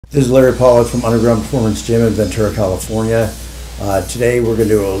This is Larry Pollock from Underground Performance Gym in Ventura, California. Today we're going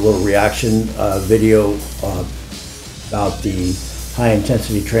to do a little reaction video about the high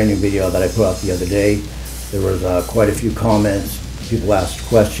intensity training video that I put out the other day. There was quite a few comments, people asked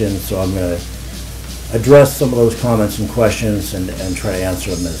questions, so I'm going to address some of those comments and questions and try to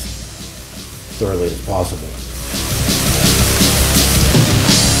answer them as thoroughly as possible.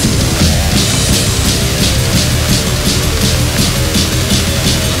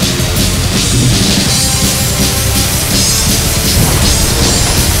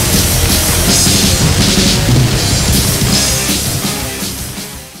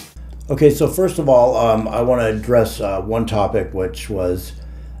 Okay, so first of all, I want to address one topic, which was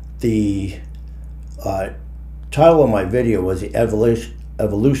the title of my video was the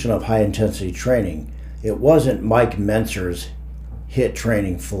evolution of high intensity training. It wasn't Mike Mentzer's HIIT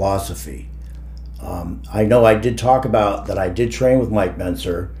training philosophy. I know I did talk about that I did train with Mike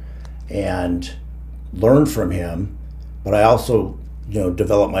Mentzer and learn from him, but I also,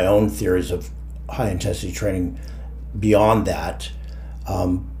 developed my own theories of high intensity training beyond that.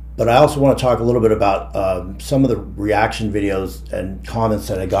 But I also want to talk a little bit about some of the reaction videos and comments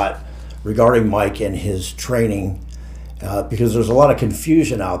that I got regarding Mike and his training, because there's a lot of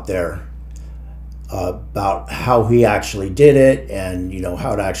confusion out there about how he actually did it and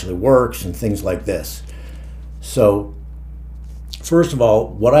how it actually works and things like this. So first of all,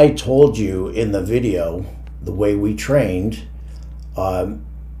 what I told you in the video, the way we trained,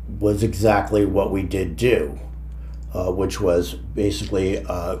 was exactly what we did do. Which was basically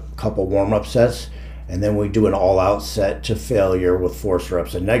a couple warm-up sets, and then we do an all-out set to failure with force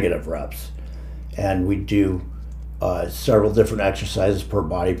reps and negative reps. And we do several different exercises per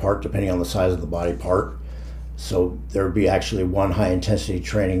body part, depending on the size of the body part. So there would be actually one high-intensity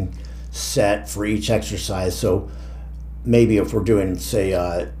training set for each exercise. So maybe if we're doing,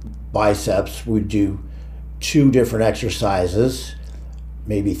 say, biceps, we'd do 2 different exercises,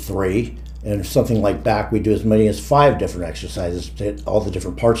 maybe 3. And something like back, we do as many as 5 different exercises to hit all the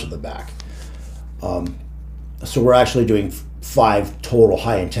different parts of the back. So we're actually doing 5 total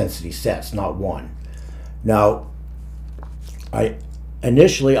high intensity sets, not 1. Now,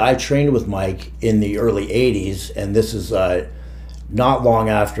 initially I trained with Mike in the early 80s, and this is not long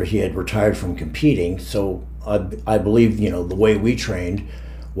after he had retired from competing. So I believe, the way we trained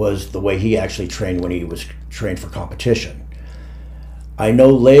was the way he actually trained when he was trained for competition. I know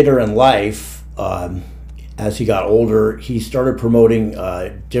later in life, as he got older, he started promoting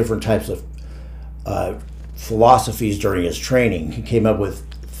different types of philosophies during his training. He came up with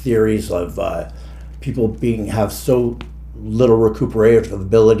theories of people have so little recuperative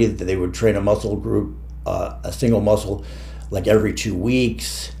ability that they would train a muscle group, a single muscle, like every 2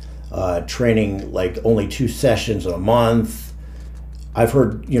 weeks, training like only 2 sessions a month. I've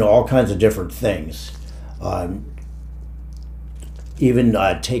heard, all kinds of different things. Even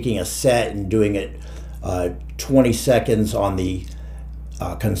taking a set and doing it 20 seconds on the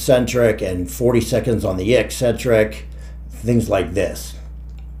concentric and 40 seconds on the eccentric, things like this.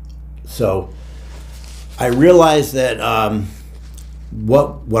 So I realized that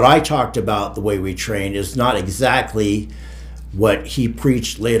what I talked about, the way we trained, is not exactly what he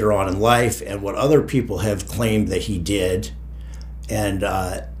preached later on in life and what other people have claimed that he did, and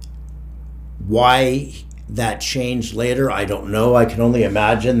why that changed later, I don't know. I can only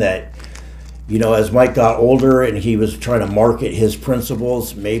imagine that, as Mike got older and he was trying to market his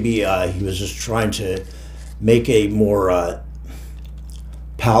principles, maybe he was just trying to make a more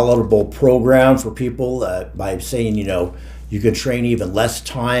palatable program for people by saying, you could train even less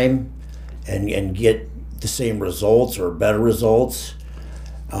time and get the same results or better results.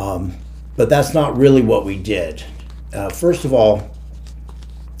 But that's not really what we did. First of all,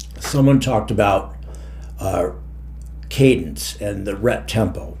 someone talked about cadence and the rep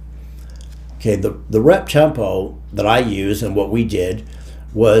tempo. Okay, the rep tempo that I use and what we did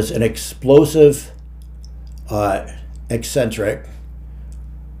was an explosive eccentric,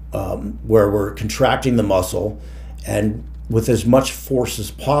 where we're contracting the muscle and with as much force as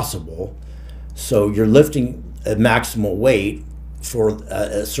possible. So you're lifting a maximal weight for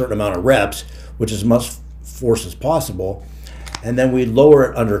a certain amount of reps, which is as much force as possible, and then we lower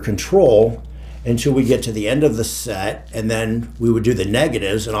it under control until we get to the end of the set, and then we would do the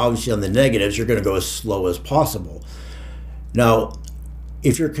negatives, and obviously on the negatives you're going to go as slow as possible. Now,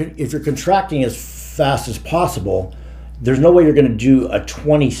 if you're contracting as fast as possible, there's no way you're going to do a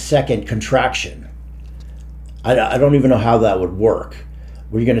 20-second contraction. I don't even know how that would work.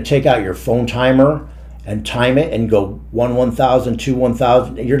 Were you going to take out your phone timer and time it and go 1/1000,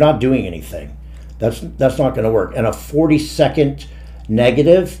 2/1000? You're not doing anything. That's not going to work. And a 40-second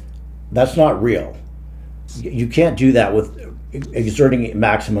negative, that's not real. You can't do that with exerting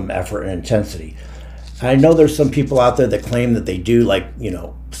maximum effort and intensity. I know there's some people out there that claim that they do, like,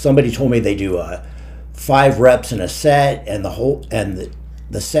 somebody told me they do 5 reps in a set, and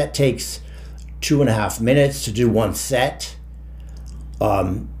the set takes 2.5 minutes to do one set.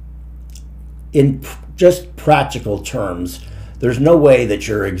 In just practical terms, there's no way that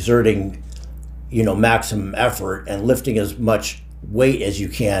you're exerting, maximum effort and lifting as much weight as you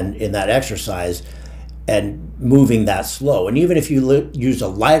can in that exercise and moving that slow. And even if you use a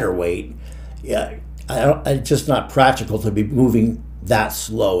lighter weight, yeah, it's just not practical to be moving that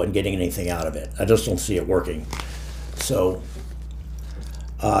slow and getting anything out of it. I just don't see it working. So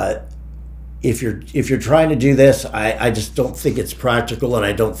if you're trying to do this, I just don't think it's practical, and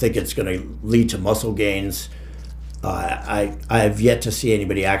I don't think it's going to lead to muscle gains. I have yet to see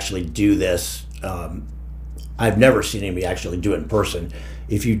anybody actually do this. I've never seen anybody actually do it in person.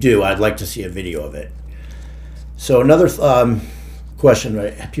 If you do, I'd like to see a video of it. So another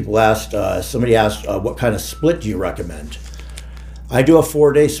question people asked, somebody asked, what kind of split do you recommend? I do a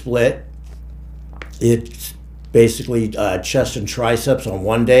 4-day split. It's basically chest and triceps on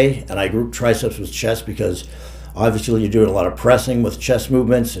one day, and I group triceps with chest because obviously you're doing a lot of pressing with chest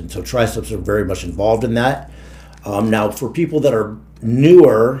movements, and so triceps are very much involved in that. Now, for people that are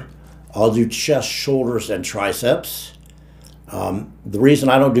newer, I'll do chest, shoulders, and triceps. The reason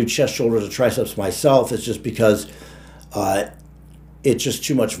I don't do chest, shoulders, and triceps myself is just because it's just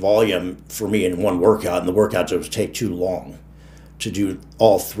too much volume for me in one workout, and the workout just take too long to do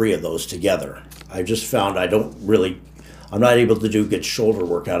all 3 of those together. I just found I'm not able to do a good shoulder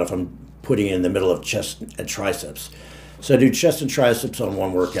workout if I'm putting it in the middle of chest and triceps. So I do chest and triceps on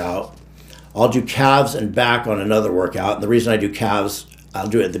one workout. I'll do calves and back on another workout. And the reason I do calves, I'll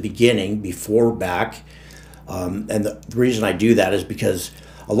do it at the beginning before back. And the reason I do that is because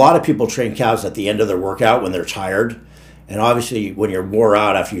a lot of people train calves at the end of their workout when they're tired. And obviously, when you're wore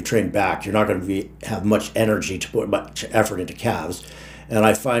out after you train back, you're not going to have much energy to put much effort into calves. And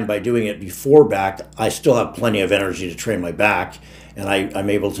I find by doing it before back, I still have plenty of energy to train my back, and I'm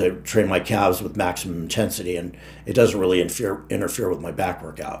able to train my calves with maximum intensity, and it doesn't really interfere with my back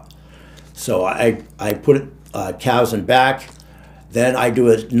workout. So I put calves and back. Then I do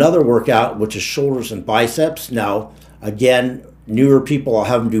another workout, which is shoulders and biceps. Now, again, newer people, I'll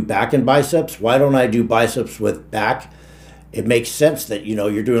have them do back and biceps. Why don't I do biceps with back? It makes sense that,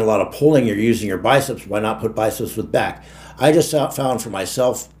 you're doing a lot of pulling, you're using your biceps. Why not put biceps with back? I just found for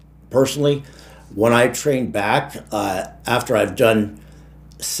myself personally, when I train back, after I've done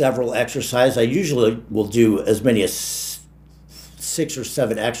several exercises, I usually will do as many as 6 or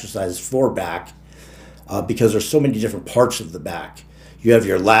 7 exercises for back because there's so many different parts of the back. You have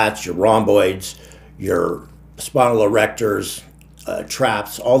your lats, your rhomboids, your spinal erectors,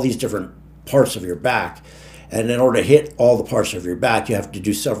 traps, all these different parts of your back. And in order to hit all the parts of your back, you have to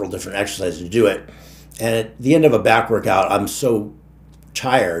do several different exercises to do it. And at the end of a back workout, I'm so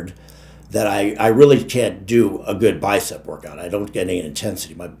tired that I really can't do a good bicep workout. I don't get any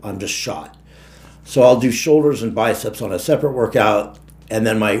intensity. I'm just shot. So I'll do shoulders and biceps on a separate workout, and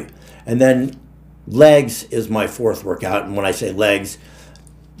then legs is my 4th workout. And when I say legs,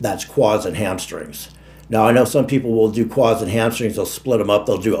 that's quads and hamstrings. Now, I know some people will do quads and hamstrings. They'll split them up.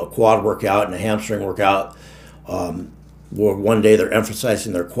 They'll do a quad workout and a hamstring workout. Where one day they're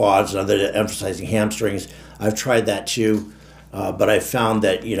emphasizing their quads, another day emphasizing hamstrings. I've tried that too, but I've found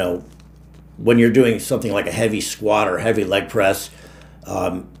that, when you're doing something like a heavy squat or heavy leg press,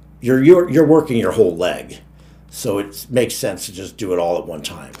 you're working your whole leg. So it makes sense to just do it all at one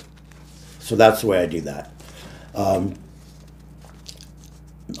time. So that's the way I do that.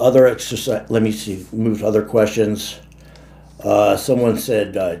 Other exercise, let me see, move to other questions. Someone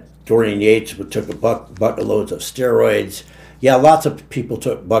said, Dorian Yates took a bucket loads of steroids. Yeah, lots of people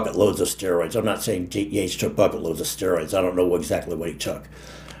took bucket loads of steroids. I'm not saying Yates took bucket loads of steroids. I don't know exactly what he took.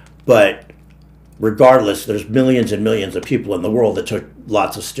 But regardless, there's millions and millions of people in the world that took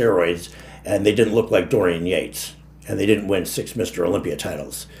lots of steroids, and they didn't look like Dorian Yates, and they didn't win 6 Mr. Olympia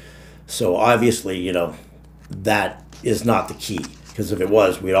titles. So obviously, that is not the key, because if it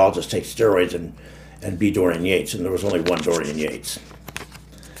was, we'd all just take steroids and be Dorian Yates, and there was only one Dorian Yates.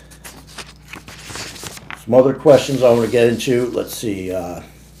 Some other questions I want to get into. Let's see.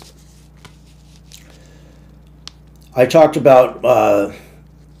 I talked about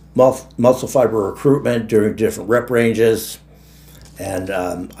muscle fiber recruitment during different rep ranges, and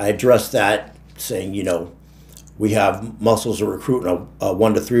I addressed that saying, we have muscles that recruit in a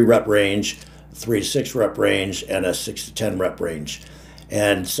 1 to 3 rep range, 3 to 6 rep range, and a 6 to 10 rep range.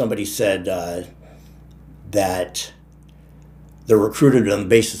 And somebody said that they're recruited on the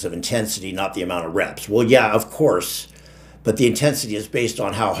basis of intensity, not the amount of reps. Well, yeah, of course, but the intensity is based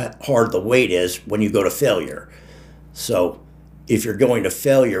on how hard the weight is when you go to failure. So if you're going to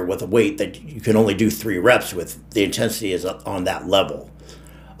failure with a weight that you can only do 3 reps with, the intensity is on that level.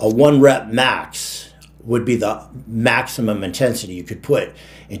 A 1 rep max would be the maximum intensity you could put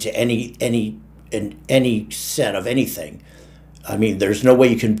into any set of anything. I mean, there's no way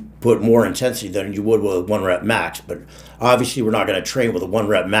you can put more intensity than you would with a 1 rep max, but obviously we're not going to train with a 1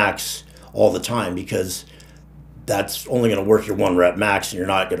 rep max all the time, because that's only going to work your 1 rep max, and you're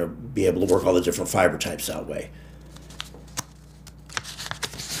not going to be able to work all the different fiber types that way.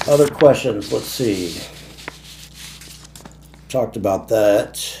 Other questions, let's see. Talked about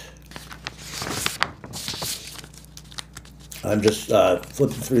that. I'm just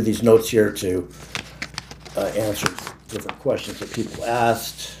flipping through these notes here to answer different questions that people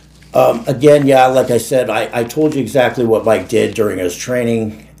asked. Again, yeah, like I said, I told you exactly what Mike did during his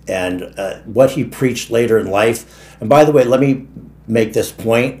training and what he preached later in life. And by the way, let me make this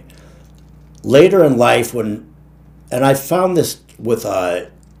point. Later in life, and I found this with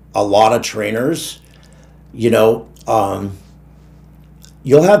a lot of trainers, you'll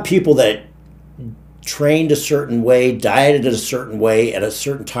have people that trained a certain way, dieted a certain way at a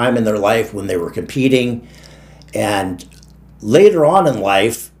certain time in their life when they were competing. And later on in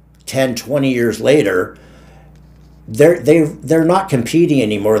life, 10, 20 years later, they're not competing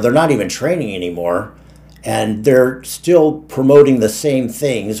anymore. They're not even training anymore. And they're still promoting the same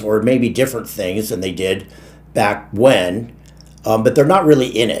things, or maybe different things than they did back when, but they're not really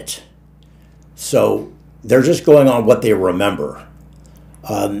in it. So they're just going on what they remember.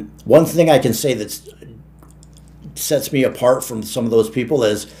 One thing I can say that sets me apart from some of those people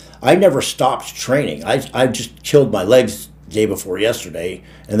is I never stopped training. I just killed my legs the day before yesterday,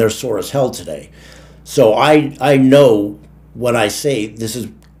 and they're sore as hell today. So I know when I say this is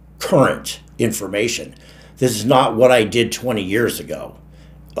current information. This is not what I did 20 years ago,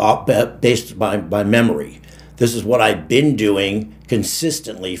 based by memory. This is what I've been doing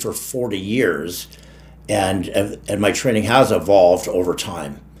consistently for 40 years, and my training has evolved over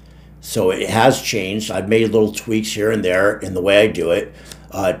time. So it has changed. I've made little tweaks here and there in the way I do it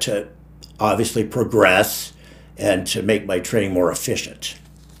to obviously progress and to make my training more efficient.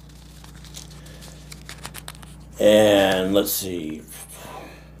 And let's see.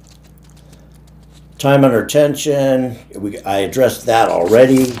 Time under tension, I addressed that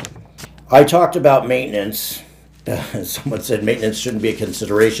already. I talked about maintenance. Someone said maintenance shouldn't be a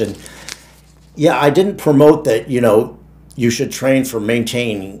consideration. Yeah, I didn't promote that, you should train for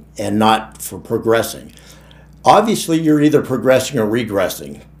maintaining and not for progressing. Obviously, you're either progressing or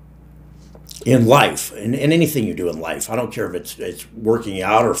regressing in life, in anything you do in life. I don't care if it's working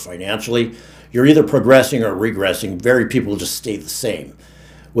out or financially. You're either progressing or regressing. Very few people just stay the same.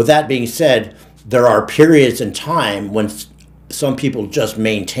 With that being said, there are periods in time when some people just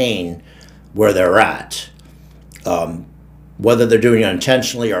maintain where they're at. Whether they're doing it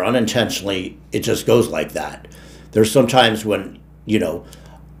intentionally or unintentionally, it just goes like that. There's sometimes when,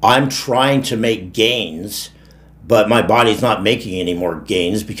 I'm trying to make gains, but my body's not making any more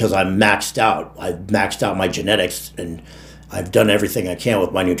gains because I'm maxed out. I've maxed out my genetics, and I've done everything I can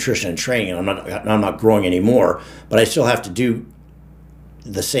with my nutrition and training, and I'm not growing anymore. But I still have to do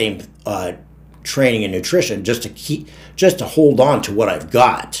the same training and nutrition just to hold on to what I've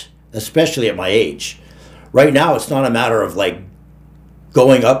got, especially at my age. Right now, it's not a matter of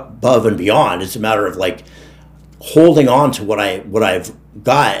going up above and beyond. It's a matter of holding on to what I've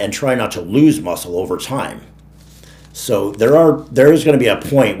got and trying not to lose muscle over time. So there is going to be a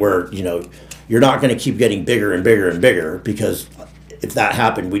point where you're not going to keep getting bigger and bigger and bigger, because if that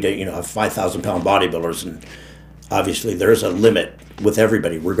happened, we have 5,000-pound bodybuilders, and obviously there's a limit with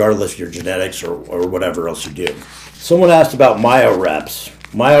everybody, regardless of your genetics or whatever else you do. Someone asked about myo reps.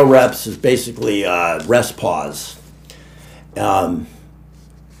 Myo reps is basically rest pause.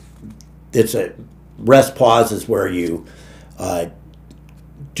 It's a rest pause is where you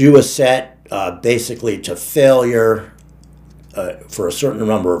do a set basically to failure for a certain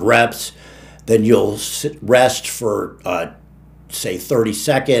number of reps. Then you'll rest for say 30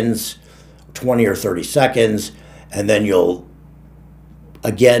 seconds, 20 or 30 seconds, and then you'll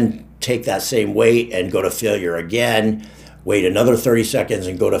again take that same weight and go to failure again, wait another 30 seconds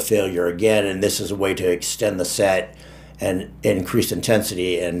and go to failure again. And this is a way to extend the set and increase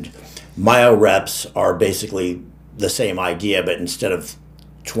intensity. And myo reps are basically the same idea, but instead of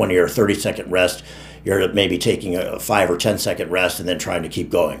 20 or 30 second rest, you're maybe taking a 5 or 10 second rest and then trying to keep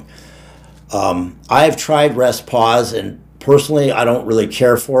going. I've tried rest pause, and personally I don't really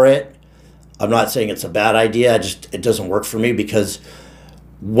care for it. I'm not saying it's a bad idea. It doesn't work for me, because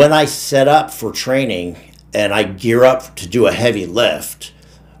when I set up for training and I gear up to do a heavy lift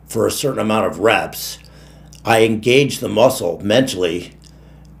for a certain amount of reps, I engage the muscle mentally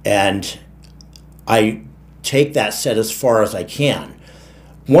and I take that set as far as I can.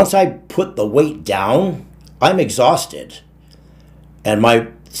 Once I put the weight down, I'm exhausted, and my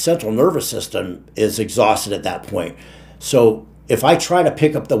central nervous system is exhausted at that point. So if I try to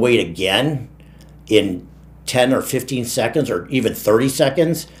pick up the weight again in 10 or 15 seconds or even 30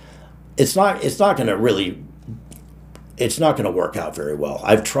 seconds, it's not going to work out very well.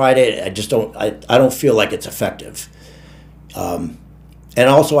 I've tried it. I don't feel like it's effective. And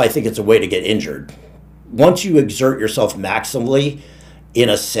also, I think it's a way to get injured. Once you exert yourself maximally in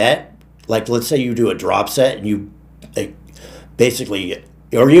a set, like let's say you do a drop set and you basically,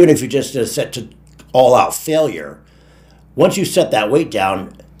 or even if you just did a set to all out failure, once you set that weight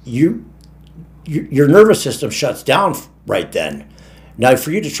down, your nervous system shuts down right then. Now,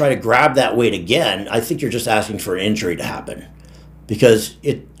 for you to try to grab that weight again, I think you're just asking for an injury to happen, because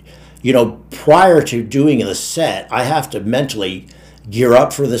prior to doing the set, I have to mentally gear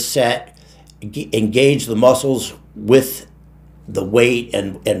up for the set, engage the muscles with the weight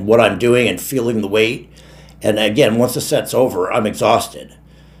and what I'm doing and feeling the weight. And again, once the set's over, I'm exhausted.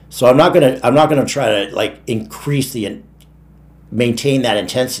 So I'm not gonna try to maintain that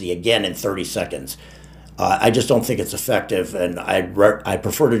intensity again in 30 seconds. I just don't think it's effective, and I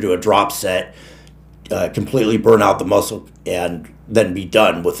prefer to do a drop set, completely burn out the muscle, and then be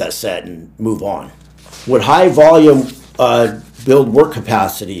done with that set and move on. Would high volume build work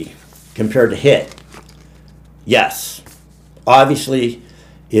capacity compared to HIIT? Yes. Obviously,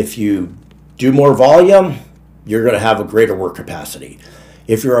 if you do more volume, you're going to have a greater work capacity.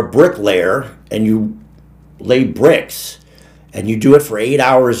 If you're a bricklayer and you lay bricks and you do it for 8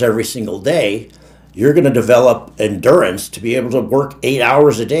 hours every single day, you're going to develop endurance to be able to work 8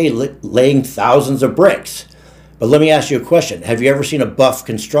 hours a day laying thousands of bricks. But let me ask you a question. Have you ever seen a buff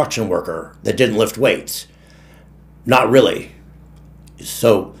construction worker that didn't lift weights? Not really.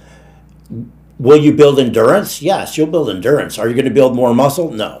 So will you build endurance? Yes, you'll build endurance. Are you going to build more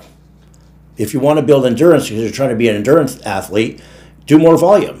muscle? No. If you want to build endurance because you're trying to be an endurance athlete, do more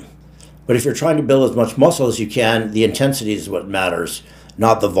volume. But if you're trying to build as much muscle as you can, the intensity is what matters,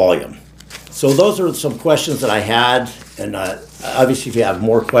 not the volume. So those are some questions that I had, and obviously if you have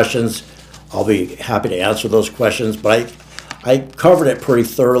more questions, I'll be happy to answer those questions. But I covered it pretty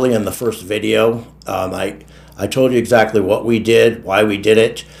thoroughly in the first video. I told you exactly what we did, why we did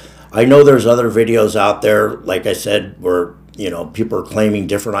it. I know there's other videos out there, like I said, where people are claiming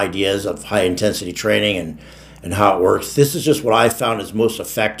different ideas of high intensity training and how it works. This is just what I found is most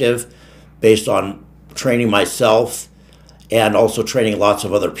effective based on training myself and also training lots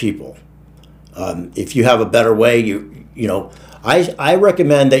of other people. If you have a better way, I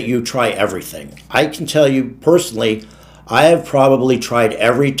recommend that you try everything. I can tell you personally, I have probably tried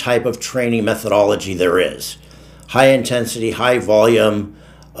every type of training methodology there is. High intensity, high volume,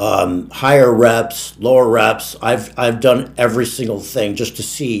 higher reps, lower reps. I've done every single thing just to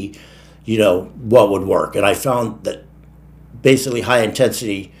see, what would work. And I found that basically high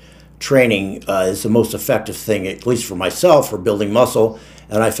intensity training is the most effective thing, at least for myself, for building muscle.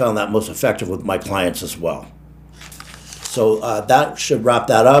 And I found that most effective with my clients as well. So that should wrap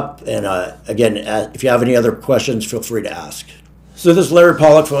that up. And again, if you have any other questions, feel free to ask. So this is Larry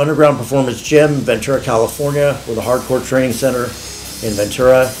Pollock from Underground Performance Gym, Ventura, California, with a hardcore training center in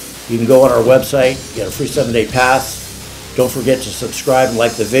Ventura. You can go on our website, get a free 7-day pass. Don't forget to subscribe and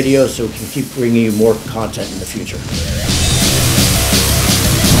like the video so we can keep bringing you more content in the future.